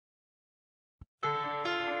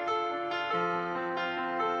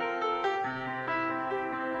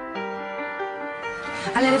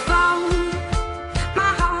I let it fall,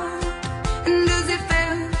 my heart, and as it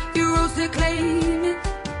fell, you rose to claim it.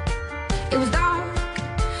 It was dark,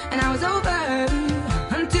 and I was over,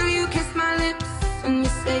 until you kissed my lips and you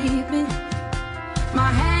saved me.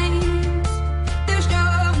 My hands, they're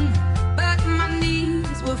strong, but my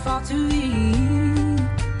knees were far too weak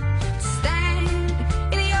to stand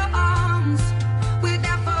in your arms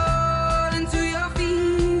without falling to your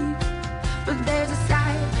feet. But there's a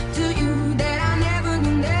side to you that I never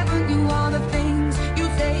knew. All the things you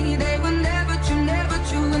say, they were never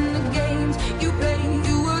true. In the games you play,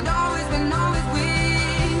 you would always win, always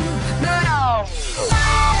win. But oh,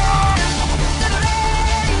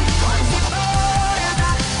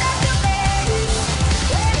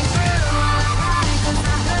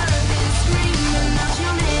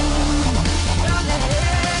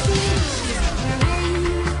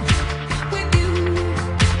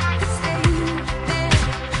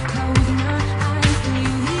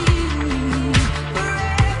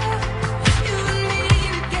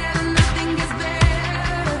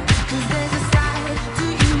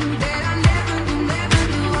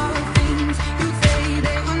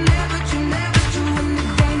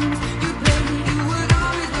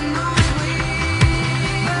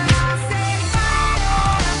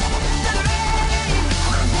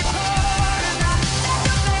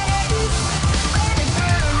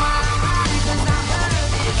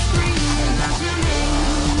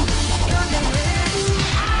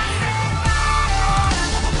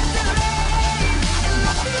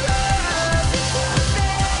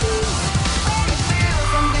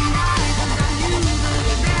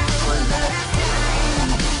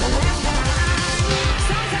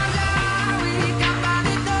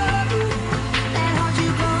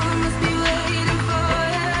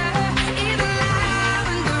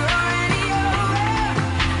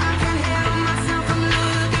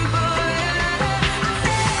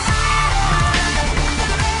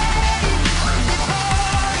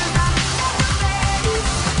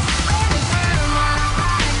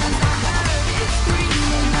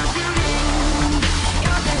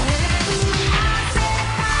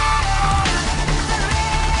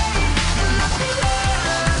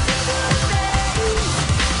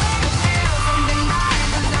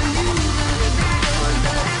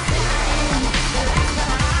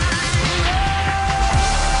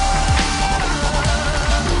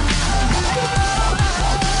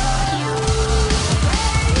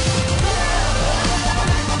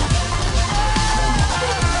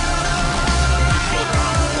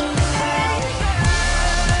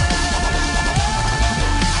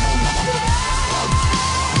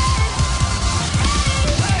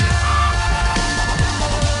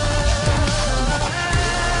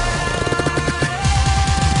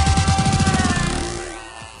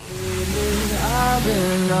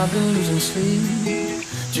 I've been losing sleep,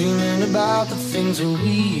 dreaming about the things that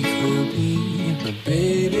we will be. But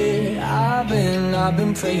baby, I've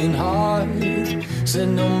been praying hard. Said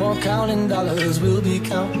no more counting dollars, we'll be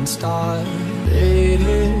counting stars.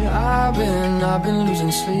 Lately, I've been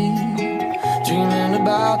losing sleep, dreaming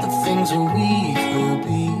about the things that we will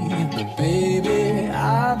be. But baby,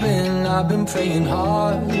 I've been praying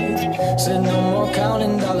hard. Said no more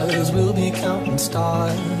counting dollars, we'll be counting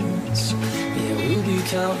stars. Yeah, we'll be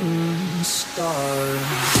counting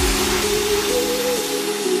stars.